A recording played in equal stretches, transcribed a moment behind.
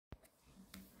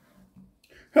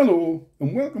Hello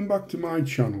and welcome back to my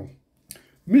channel.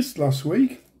 Missed last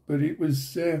week, but it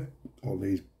was all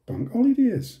these bank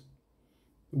holidays.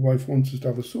 The wife wants us to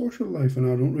have a social life and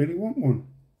I don't really want one.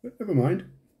 But never mind,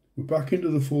 we're back into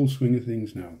the full swing of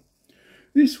things now.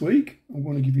 This week I'm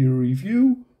going to give you a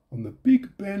review on the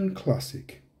Big Ben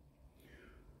Classic.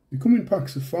 They come in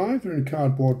packs of 5, they're in a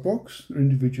cardboard box, they're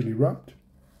individually wrapped.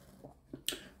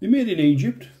 They're made in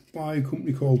Egypt by a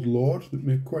company called Lord that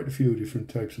make quite a few different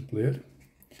types of blade.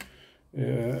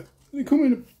 They come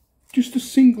in just a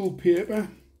single paper,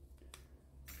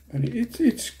 and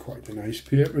it's quite a nice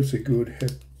paper. It's a good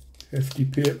hefty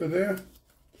paper there,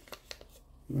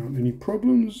 without any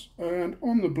problems. And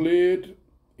on the blade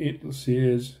it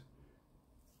says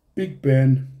Big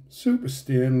Ben Super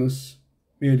Stainless,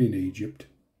 made in Egypt.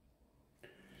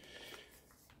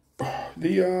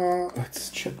 They are, let's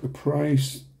check the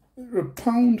price, they're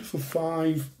 £1 for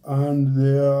 5 and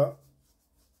they're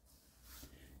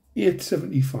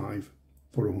 £8.75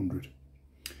 for 100.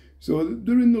 So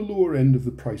they're in the lower end of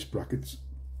the price brackets.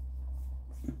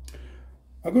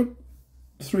 I got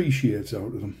 3 shaves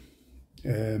out of them.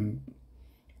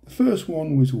 The first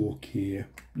one was okay,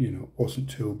 wasn't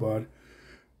too bad.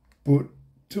 But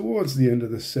towards the end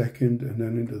of the second and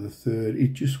then into the third,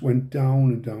 it just went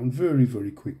down and down very,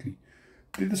 very quickly.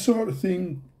 They're the sort of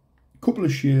thing, a couple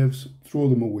of shaves, throw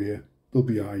them away, they'll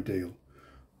be ideal.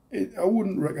 I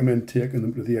wouldn't recommend taking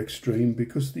them to the extreme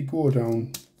because they go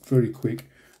down very quick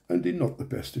and they're not the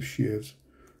best of shaves.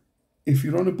 If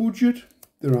you're on a budget,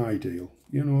 they're ideal.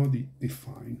 They're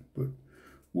fine. But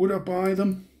would I buy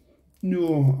them?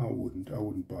 No, I wouldn't. I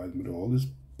wouldn't buy them at all. There's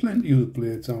plenty of other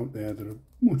blades out there that are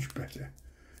much better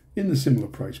in the similar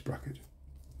price bracket.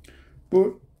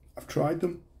 But I've tried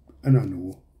them and I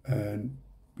know. And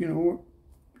you know what?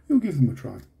 You'll give them a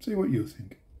try. See what you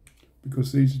think.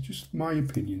 Because these are just my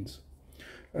opinions.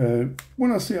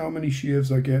 When I see how many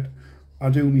shaves I get, I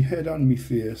do my head and my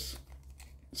face.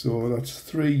 So that's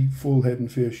 3 full head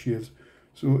and face shaves.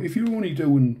 So if you're only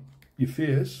doing your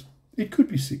face, it could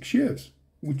be 6 shaves,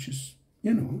 which is,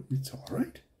 it's all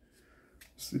right.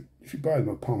 So if you buy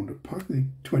them £1 a pack, they're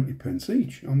 20p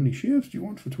each. How many shaves do you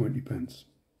want for 20p?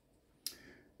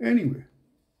 Anyway,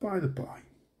 by the by,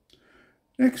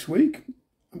 next week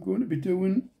I'm going to be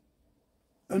doing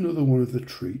another one of the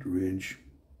treat range.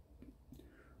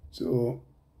 So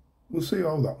we'll see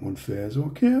how that one fares,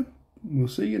 okay? We'll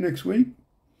see you next week.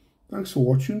 Thanks for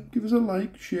watching. Give us a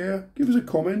like, share, give us a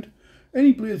comment.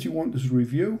 Any blades you want us to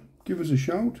review, give us a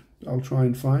shout. I'll try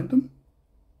and find them.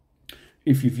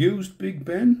 If you've used Big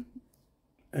Ben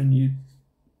and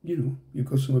you've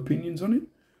got some opinions on it,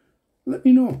 let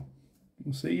me know.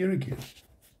 We'll see you again.